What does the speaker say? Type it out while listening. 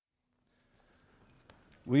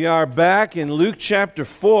We are back in Luke chapter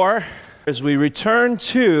 4 as we return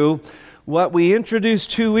to what we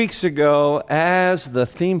introduced 2 weeks ago as the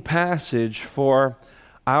theme passage for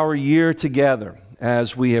our year together.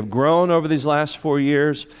 As we have grown over these last 4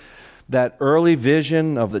 years, that early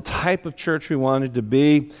vision of the type of church we wanted to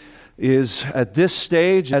be is at this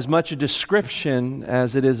stage as much a description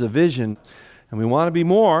as it is a vision. And we want to be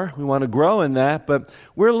more, we want to grow in that, but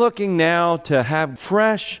we're looking now to have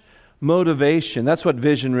fresh motivation. That's what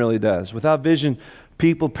vision really does. Without vision,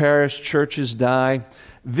 people perish, churches die.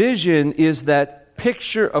 Vision is that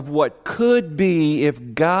picture of what could be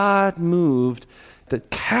if God moved that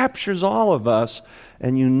captures all of us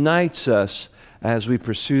and unites us as we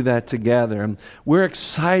pursue that together. And we're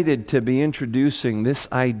excited to be introducing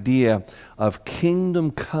this idea of kingdom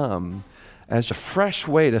come as a fresh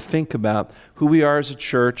way to think about who we are as a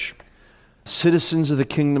church, citizens of the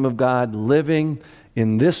kingdom of God, living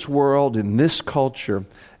in this world, in this culture,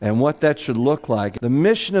 and what that should look like. The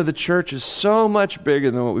mission of the church is so much bigger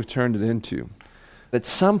than what we've turned it into. At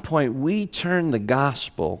some point, we turn the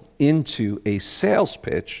gospel into a sales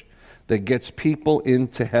pitch that gets people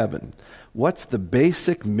into heaven. What's the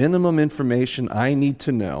basic minimum information I need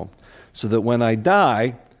to know so that when I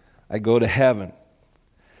die, I go to heaven?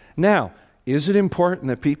 Now, is it important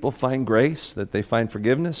that people find grace, that they find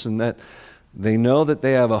forgiveness, and that they know that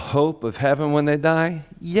they have a hope of heaven when they die?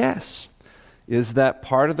 Yes. Is that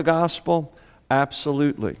part of the gospel?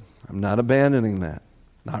 Absolutely. I'm not abandoning that,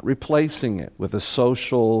 not replacing it with a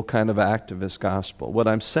social kind of activist gospel. What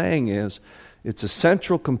I'm saying is it's a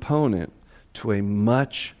central component to a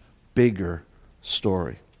much bigger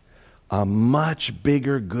story, a much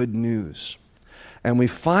bigger good news. And we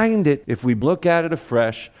find it if we look at it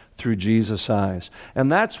afresh through Jesus' eyes.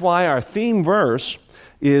 And that's why our theme verse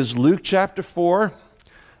is Luke chapter 4,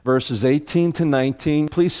 verses 18 to 19.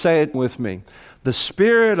 Please say it with me. The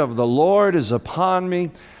Spirit of the Lord is upon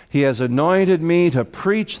me. He has anointed me to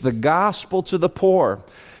preach the gospel to the poor.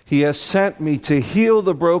 He has sent me to heal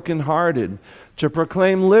the brokenhearted, to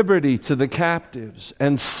proclaim liberty to the captives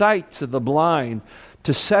and sight to the blind,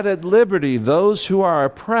 to set at liberty those who are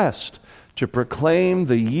oppressed, to proclaim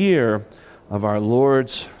the year of our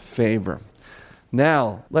Lord's favor.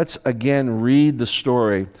 Now, let's again read the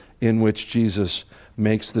story in which Jesus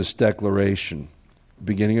makes this declaration,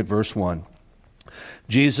 beginning at verse 1.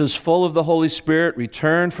 Jesus, full of the Holy Spirit,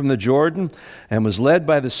 returned from the Jordan and was led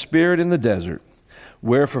by the Spirit in the desert,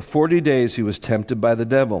 where for 40 days he was tempted by the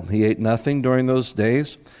devil. He ate nothing during those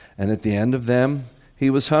days, and at the end of them he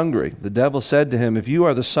was hungry. The devil said to him, "If you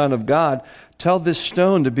are the Son of God, tell this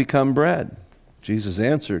stone to become bread." Jesus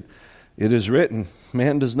answered, "It is written,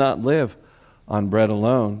 man does not live on bread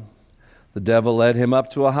alone." The devil led him up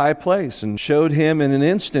to a high place and showed him in an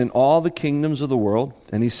instant all the kingdoms of the world.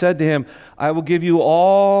 And he said to him, "I will give you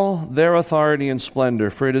all their authority and splendor,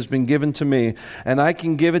 for it has been given to me, and I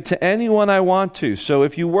can give it to anyone I want to. So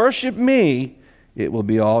if you worship me, it will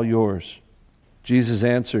be all yours." Jesus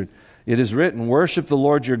answered, "It is written, worship the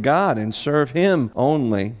Lord your God and serve him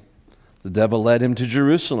only." The devil led him to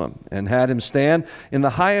Jerusalem and had him stand in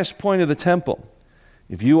the highest point of the temple.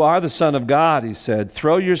 "If you are the Son of God," he said,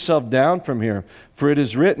 "throw yourself down from here, for it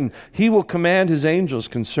is written, he will command his angels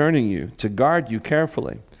concerning you to guard you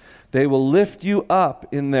carefully. They will lift you up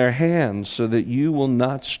in their hands so that you will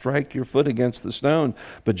not strike your foot against the stone."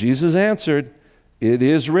 But Jesus answered, "It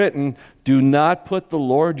is written, do not put the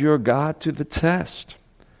Lord your God to the test."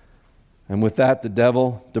 And with that the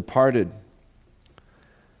devil departed.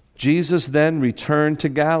 Jesus then returned to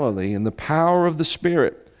Galilee in the power of the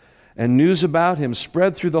Spirit, and news about him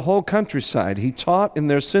spread through the whole countryside. He taught in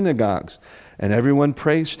their synagogues, and everyone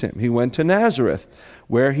praised him. He went to Nazareth,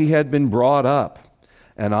 where he had been brought up.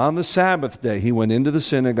 And on the Sabbath day he went into the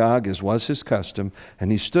synagogue, as was his custom,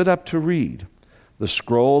 and he stood up to read. The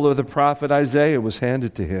scroll of the prophet Isaiah was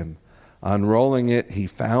handed to him. Unrolling it, he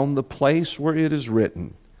found the place where it is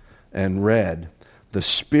written, and read, "The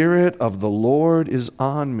Spirit of the Lord is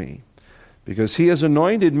on me, because he has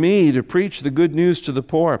anointed me to preach the good news to the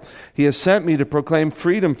poor. He has sent me to proclaim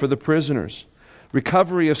freedom for the prisoners,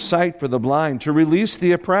 recovery of sight for the blind, to release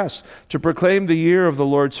the oppressed, to proclaim the year of the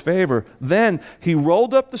Lord's favor." Then he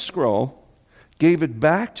rolled up the scroll, gave it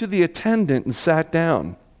back to the attendant, and sat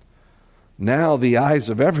down. Now the eyes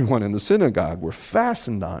of everyone in the synagogue were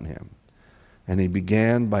fastened on him, and he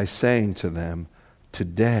began by saying to them,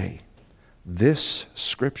 "Today this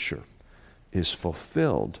scripture is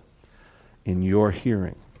fulfilled in your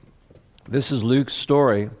hearing." This is Luke's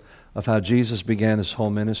story of how Jesus began his whole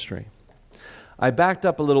ministry. I backed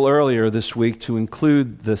up a little earlier this week to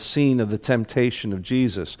include the scene of the temptation of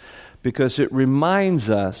Jesus because it reminds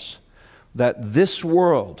us that this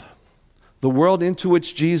world, the world into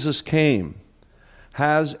which Jesus came,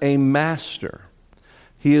 has a master.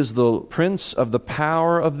 He is the prince of the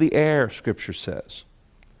power of the air, Scripture says.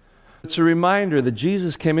 It's a reminder that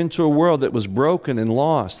Jesus came into a world that was broken and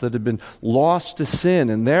lost, that had been lost to sin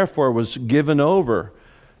and therefore was given over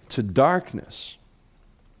to darkness.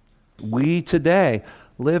 We today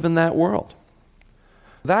live in that world.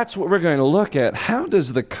 That's what we're going to look at. How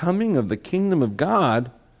does the coming of the kingdom of God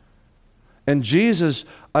and Jesus'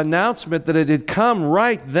 announcement that it had come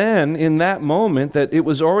right then in that moment, that it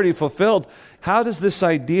was already fulfilled, how does this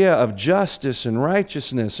idea of justice and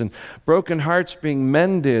righteousness and broken hearts being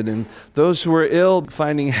mended and those who are ill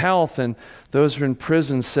finding health and those who are in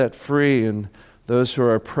prison set free and those who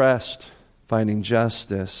are oppressed finding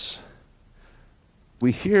justice?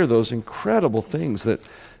 We hear those incredible things that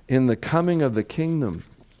in the coming of the kingdom,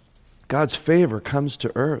 God's favor comes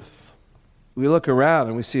to earth. We look around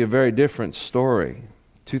and we see a very different story.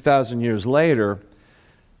 2,000 years later,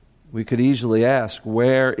 we could easily ask,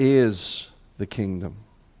 where is the kingdom?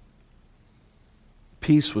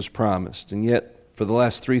 Peace was promised, and yet for the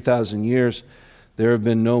last 3,000 years, there have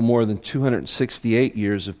been no more than 268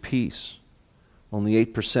 years of peace, only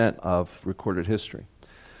 8% of recorded history.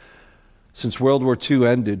 Since World War II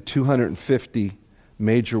ended, 250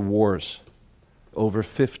 major wars, over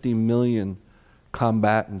 50 million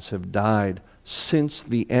combatants have died since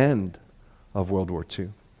the end of World War II.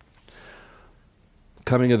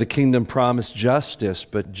 Coming of the kingdom promised justice,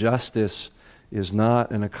 but justice is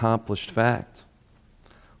not an accomplished fact.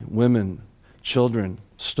 Women, children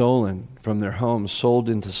stolen from their homes, sold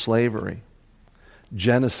into slavery.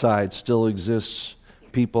 Genocide still exists.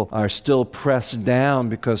 People are still pressed down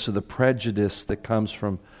because of the prejudice that comes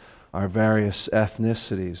from our various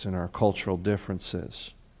ethnicities and our cultural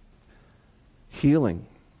differences. Healing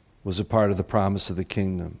was a part of the promise of the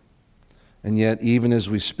kingdom. And yet, even as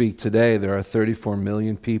we speak today, there are 34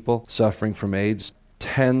 million people suffering from AIDS,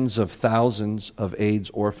 tens of thousands of AIDS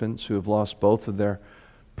orphans who have lost both of their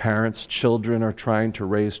parents. Children are trying to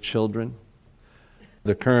raise children.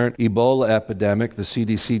 The current Ebola epidemic, the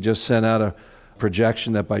CDC just sent out a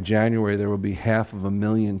projection that by January there will be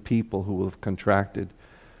 500,000 people who will have contracted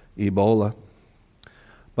Ebola.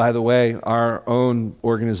 By the way, our own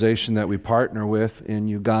organization that we partner with in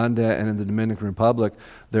Uganda and in the Dominican Republic,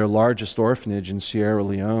 their largest orphanage in Sierra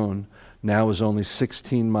Leone now is only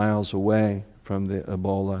 16 miles away from the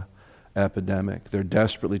Ebola epidemic. They're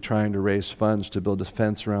desperately trying to raise funds to build a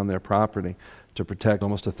fence around their property to protect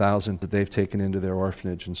almost 1,000 that they've taken into their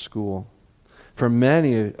orphanage and school. For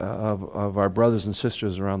many of our brothers and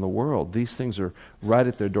sisters around the world, these things are right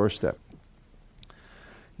at their doorstep.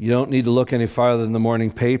 You don't need to look any farther than the morning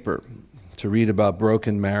paper to read about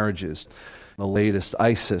broken marriages, the latest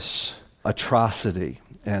ISIS atrocity,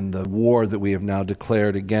 and the war that we have now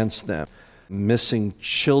declared against them. Missing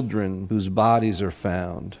children whose bodies are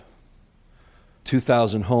found.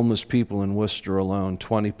 2,000 homeless people in Worcester alone,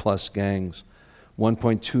 20-plus gangs,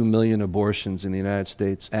 1.2 million abortions in the United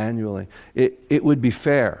States annually. It would be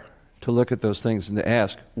fair to look at those things and to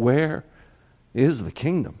ask, where is the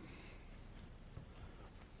kingdom?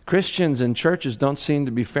 Christians and churches don't seem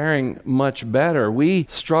to be faring much better. We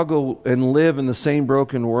struggle and live in the same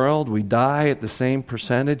broken world. We die at the same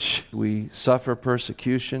percentage. We suffer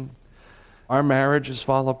persecution. Our marriages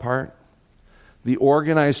fall apart. The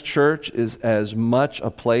organized church is as much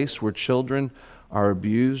a place where children are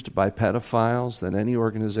abused by pedophiles than any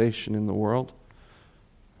organization in the world.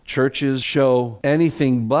 Churches show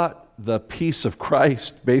anything but the peace of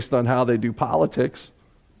Christ based on how they do politics.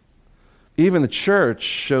 Even the church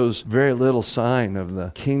shows very little sign of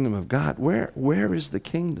the kingdom of God. Where is the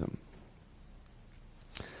kingdom?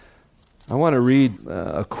 I want to read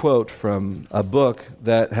a quote from a book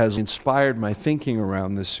that has inspired my thinking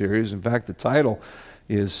around this series. In fact, the title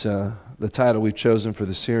is the title we've chosen for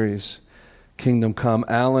the series, Kingdom Come,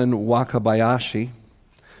 Alan Wakabayashi.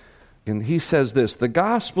 And he says this: the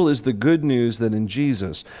gospel is the good news that in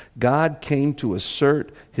Jesus, God came to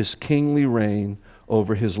assert his kingly reign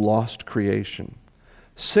over his lost creation.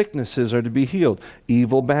 Sicknesses are to be healed,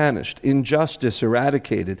 evil banished, injustice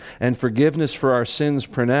eradicated, and forgiveness for our sins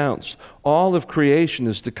pronounced. All of creation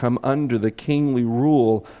is to come under the kingly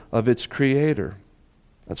rule of its creator.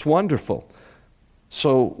 That's wonderful.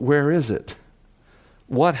 So where is it?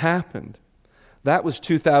 What happened? That was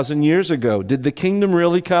 2,000 years ago. Did the kingdom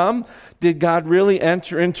really come? Did God really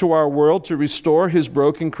enter into our world to restore his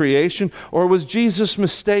broken creation? Or was Jesus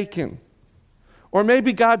mistaken? Or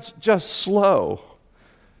maybe God's just slow.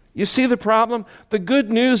 You see the problem? The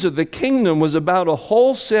good news of the kingdom was about a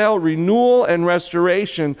wholesale renewal and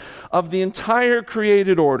restoration of the entire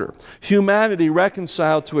created order. Humanity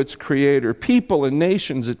reconciled to its creator, people and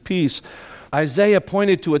nations at peace. Isaiah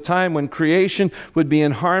pointed to a time when creation would be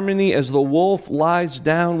in harmony as the wolf lies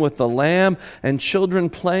down with the lamb and children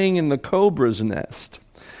playing in the cobra's nest.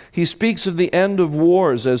 He speaks of the end of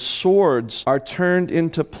wars as swords are turned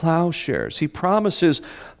into plowshares. He promises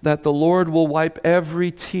that the Lord will wipe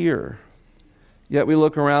every tear. Yet we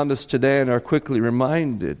look around us today and are quickly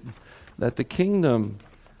reminded that the kingdom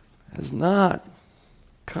has not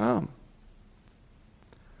come.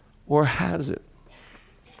 Or has it?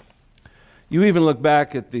 You even look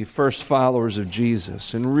back at the first followers of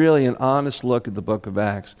Jesus, and really an honest look at the book of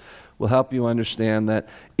Acts will help you understand that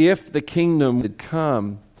if the kingdom had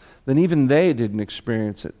come, then even they didn't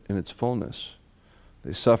experience it in its fullness.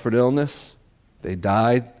 They suffered illness, they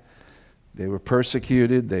died, they were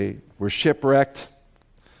persecuted, they were shipwrecked,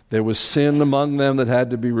 there was sin among them that had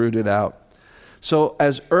to be rooted out. So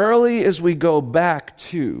as early as we go back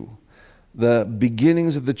to the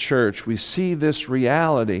beginnings of the church, we see this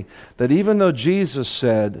reality that even though Jesus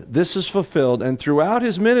said, "This is fulfilled," and throughout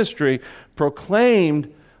his ministry proclaimed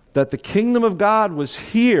that the kingdom of God was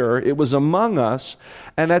here, it was among us,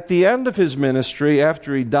 and at the end of his ministry,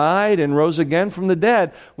 after he died and rose again from the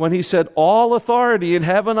dead, when he said, "All authority in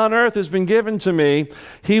heaven and on earth has been given to me,"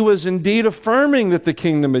 he was indeed affirming that the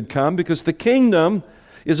kingdom had come, because the kingdom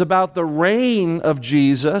is about the reign of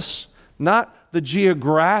Jesus, not the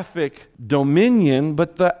geographic dominion,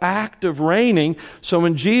 but the act of reigning. So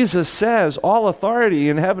when Jesus says, "All authority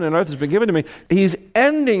in heaven and earth has been given to me," he's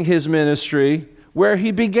ending his ministry where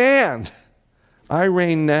he began. I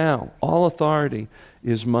reign now. All authority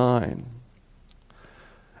is mine.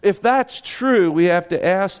 If that's true, we have to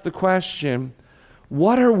ask the question,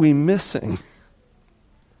 what are we missing?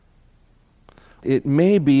 It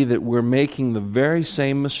may be that we're making the very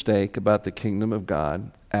same mistake about the kingdom of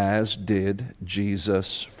God as did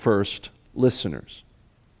Jesus' first listeners.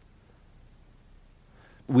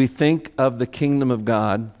 We think of the kingdom of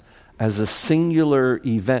God as a singular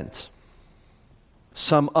event,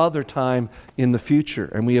 some other time in the future,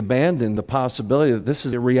 and we abandon the possibility that this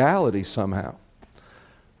is a reality somehow.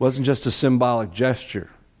 It wasn't just a symbolic gesture.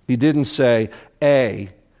 He didn't say, A,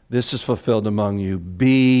 this is fulfilled among you,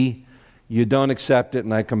 B, you don't accept it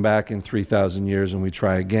and I come back in 3,000 years and we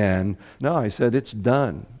try again. No, he said it's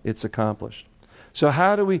done, it's accomplished. So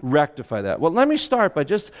how do we rectify that? Well, let me start by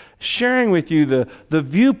just sharing with you the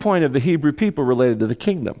viewpoint of the Hebrew people related to the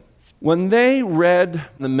kingdom. When they read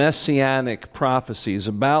the messianic prophecies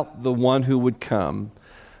about the one who would come,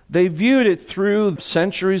 they viewed it through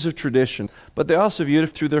centuries of tradition, but they also viewed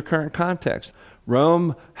it through their current context.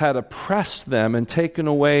 Rome had oppressed them and taken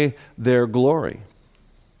away their glory.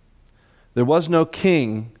 There was no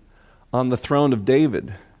king on the throne of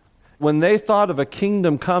David. When they thought of a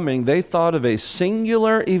kingdom coming, they thought of a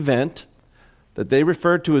singular event that they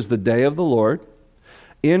referred to as the day of the Lord,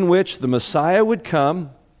 in which the Messiah would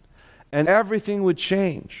come and everything would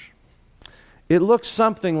change. It looks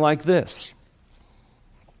something like this.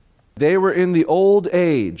 They were in the old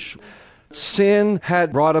age. Sin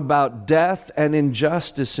had brought about death and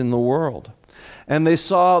injustice in the world. And they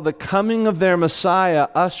saw the coming of their Messiah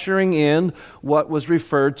ushering in what was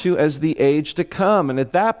referred to as the age to come. And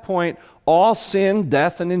at that point, all sin,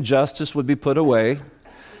 death, and injustice would be put away,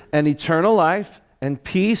 and eternal life and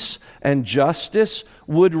peace and justice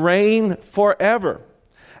would reign forever.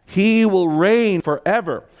 He will reign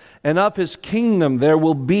forever, and of his kingdom there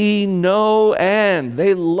will be no end.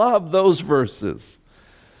 They love those verses.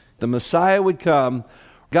 The Messiah would come.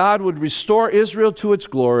 God would restore Israel to its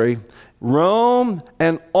glory. Rome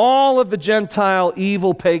and all of the Gentile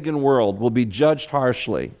evil pagan world will be judged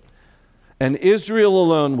harshly, and Israel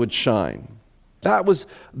alone would shine. That was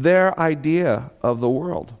their idea of the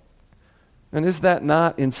world. And is that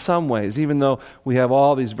not, in some ways, even though we have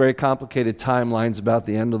all these very complicated timelines about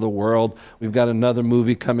the end of the world, we've got another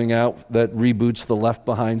movie coming out that reboots the Left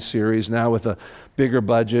Behind series now with a bigger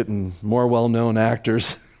budget and more well-known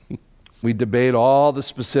actors. We debate all the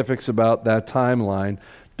specifics about that timeline.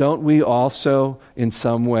 Don't we also, in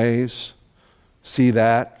some ways, see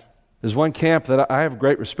that? There's one camp that I have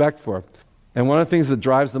great respect for, and one of the things that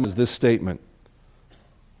drives them is this statement: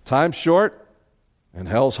 time's short and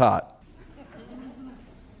hell's hot.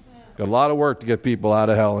 Got a lot of work to get people out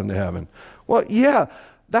of hell into heaven. Well, yeah,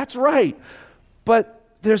 that's right. But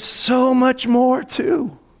there's so much more,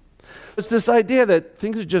 too. It's this idea that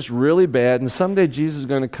things are just really bad, and someday Jesus is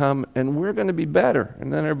going to come, and we're going to be better,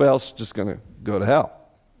 and then everybody else is just going to go to hell.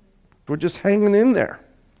 We're just hanging in there.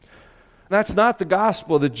 That's not the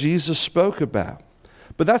gospel that Jesus spoke about.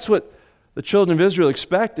 But that's what the children of Israel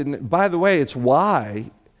expected. And by the way, it's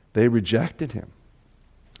why they rejected him.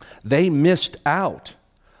 They missed out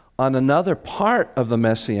on another part of the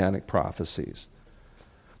messianic prophecies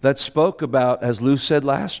that spoke about, as Lou said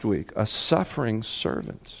last week, a suffering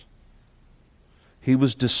servant. He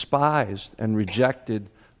was despised and rejected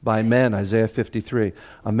by men, Isaiah 53,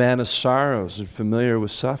 a man of sorrows and familiar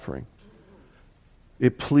with suffering.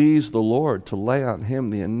 It pleased the Lord to lay on him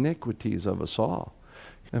the iniquities of us all.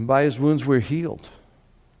 And by his wounds we're healed.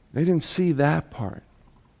 They didn't see that part.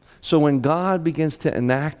 So when God begins to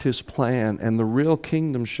enact his plan and the real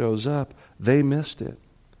kingdom shows up, they missed it.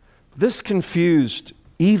 This confused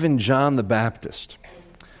even John the Baptist.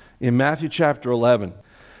 In Matthew chapter 11,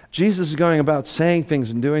 Jesus is going about saying things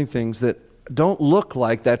and doing things that don't look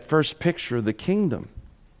like that first picture of the kingdom.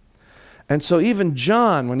 And so even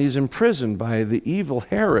John, when he's imprisoned by the evil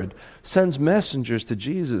Herod, sends messengers to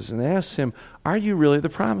Jesus and asks him, "Are you really the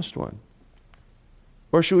promised one?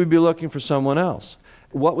 Or should we be looking for someone else?"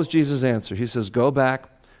 What was Jesus' answer? He says, "Go back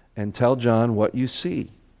and tell John what you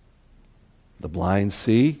see. The blind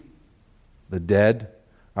see, the dead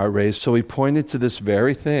are raised." So he pointed to this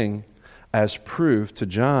very thing as proof to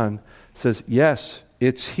John. Says, yes,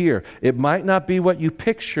 it's here. It might not be what you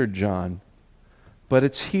pictured, John, but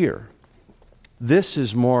it's here. This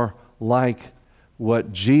is more like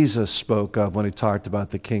what Jesus spoke of when he talked about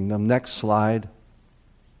the kingdom. Next slide.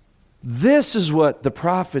 This is what the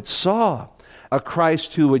prophets saw, a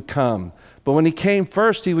Christ who would come. But when he came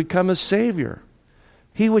first, he would come as Savior.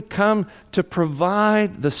 He would come to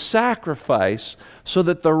provide the sacrifice so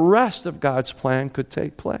that the rest of God's plan could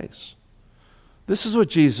take place. This is what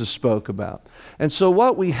Jesus spoke about. And so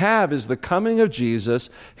what we have is the coming of Jesus,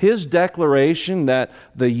 his declaration that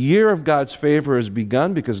the year of God's favor has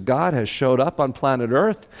begun because God has showed up on planet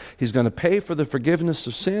Earth. He's going to pay for the forgiveness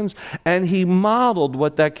of sins. And he modeled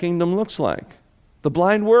what that kingdom looks like. The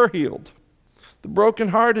blind were healed. The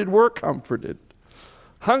brokenhearted were comforted.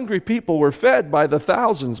 Hungry people were fed by the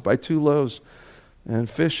thousands by 2 loaves and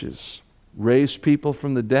fishes. Raised people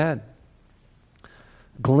from the dead.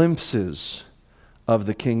 Glimpses of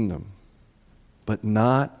the kingdom, but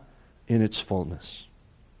not in its fullness,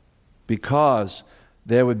 because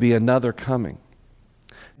there would be another coming.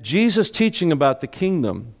 Jesus' teaching about the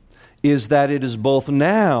kingdom is that it is both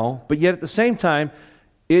now, but yet at the same time,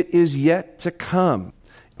 it is yet to come.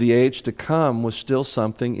 The age to come was still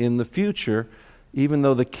something in the future, even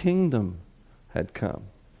though the kingdom had come.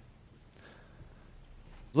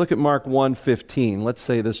 Look at Mark 1:15. Let's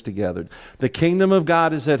say this together. The kingdom of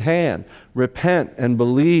God is at hand. Repent and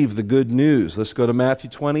believe the good news. Let's go to Matthew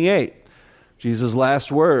 28. Jesus' last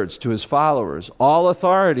words to his followers. All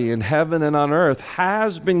authority in heaven and on earth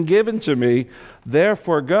has been given to me.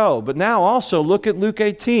 Therefore go. But now also look at Luke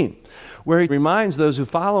 18, where he reminds those who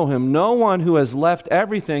follow him, no one who has left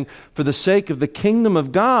everything for the sake of the kingdom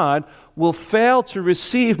of God will fail to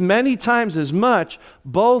receive many times as much,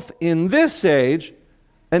 both in this age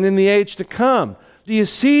and in the age to come. Do you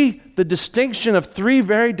see the distinction of 3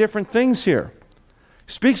 very different things here?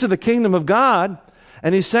 He speaks of the kingdom of God,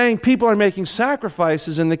 and he's saying people are making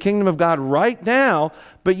sacrifices in the kingdom of God right now,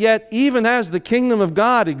 but yet even as the kingdom of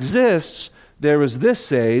God exists, there is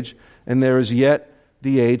this age, and there is yet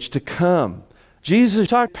the age to come. Jesus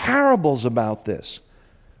talked parables about this.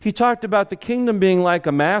 He talked about the kingdom being like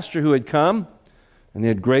a master who had come, and he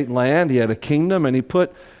had great land, he had a kingdom, and he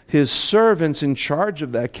put his servants in charge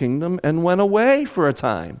of that kingdom and went away for a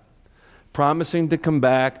time, promising to come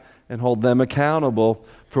back and hold them accountable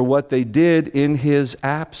for what they did in his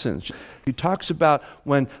absence. He talks about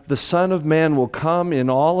when the Son of Man will come in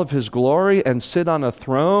all of his glory and sit on a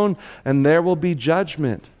throne, and there will be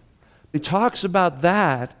judgment. He talks about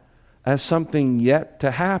that as something yet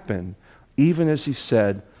to happen, even as he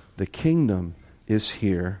said, the kingdom is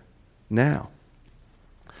here now.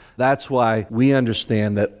 That's why we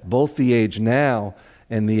understand that both the age now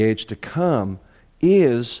and the age to come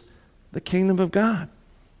is the kingdom of God.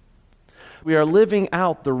 We are living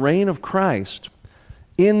out the reign of Christ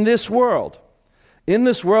in this world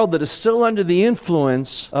that is still under the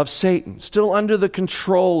influence of Satan, still under the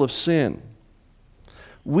control of sin.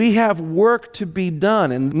 We have work to be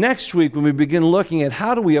done. And next week, when we begin looking at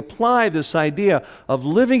how do we apply this idea of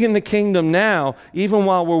living in the kingdom now, even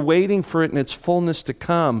while we're waiting for it in its fullness to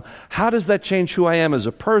come, how does that change who I am as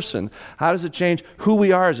a person? How does it change who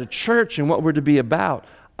we are as a church and what we're to be about?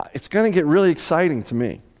 It's going to get really exciting to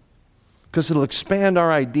me because it'll expand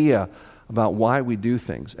our idea about why we do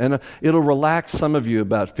things. And it'll relax some of you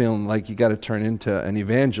about feeling like you got to turn into an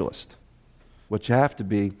evangelist. What you have to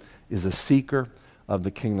be is a seeker of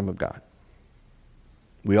the kingdom of God.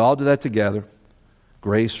 We all do that together.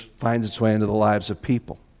 Grace finds its way into the lives of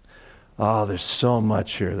people. Oh, there's so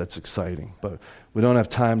much here that's exciting, but we don't have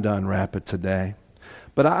time to unwrap it today.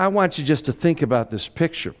 But I want you just to think about this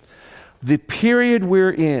picture. The period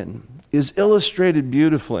we're in is illustrated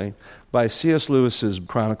beautifully by C.S. Lewis's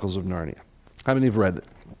Chronicles of Narnia. How many have read it?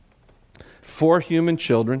 4 human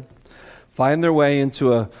children find their way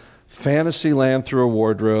into a fantasy land through a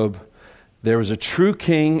wardrobe. There is a true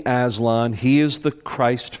king, Aslan. He is the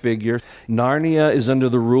Christ figure. Narnia is under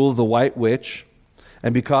the rule of the White Witch.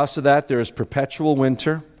 And because of that, there is perpetual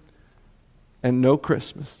winter and no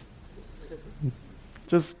Christmas.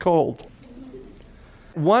 Just cold.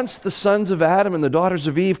 Once the sons of Adam and the daughters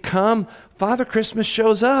of Eve come, Father Christmas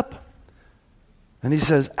shows up. And he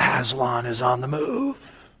says, Aslan is on the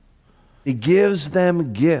move. He gives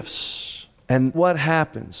them gifts. And what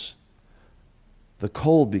happens? The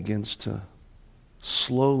cold begins to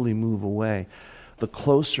slowly move away. The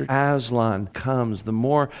closer Aslan comes, the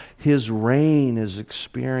more his reign is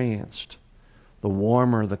experienced, the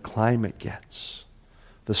warmer the climate gets.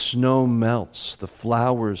 The snow melts, the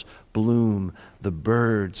flowers bloom, the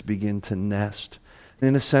birds begin to nest.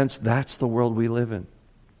 In a sense, that's the world we live in.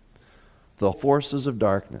 The forces of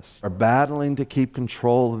darkness are battling to keep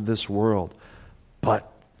control of this world,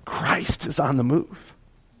 but Christ is on the move.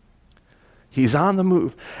 He's on the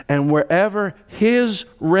move. And wherever his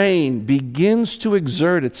reign begins to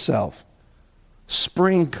exert itself,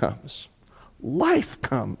 spring comes, life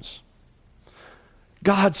comes,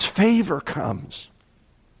 God's favor comes.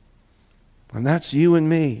 And that's you and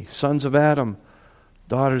me, sons of Adam,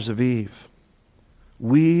 daughters of Eve.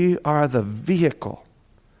 We are the vehicle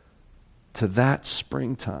to that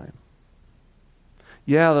springtime.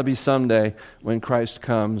 Yeah, there'll be someday when Christ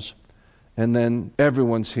comes and then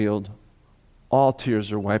everyone's healed. All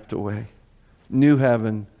tears are wiped away. New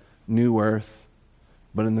heaven, new earth.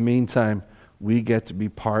 But in the meantime, we get to be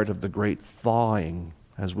part of the great thawing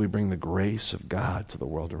as we bring the grace of God to the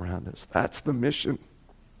world around us. That's the mission.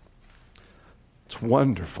 It's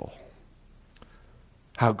wonderful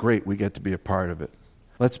how great we get to be a part of it.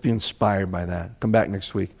 Let's be inspired by that. Come back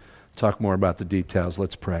next week, talk more about the details.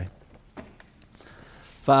 Let's pray.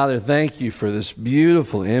 Father, thank you for this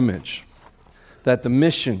beautiful image that the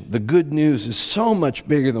mission, the good news, is so much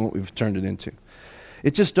bigger than what we've turned it into.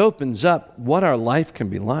 It just opens up what our life can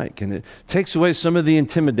be like, and it takes away some of the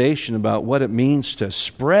intimidation about what it means to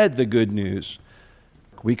spread the good news.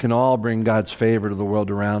 We can all bring God's favor to the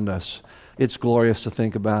world around us. It's glorious to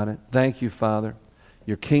think about it. Thank you, Father.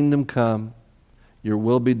 Your kingdom come, your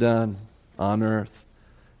will be done on earth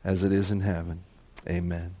as it is in heaven.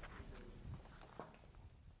 Amen.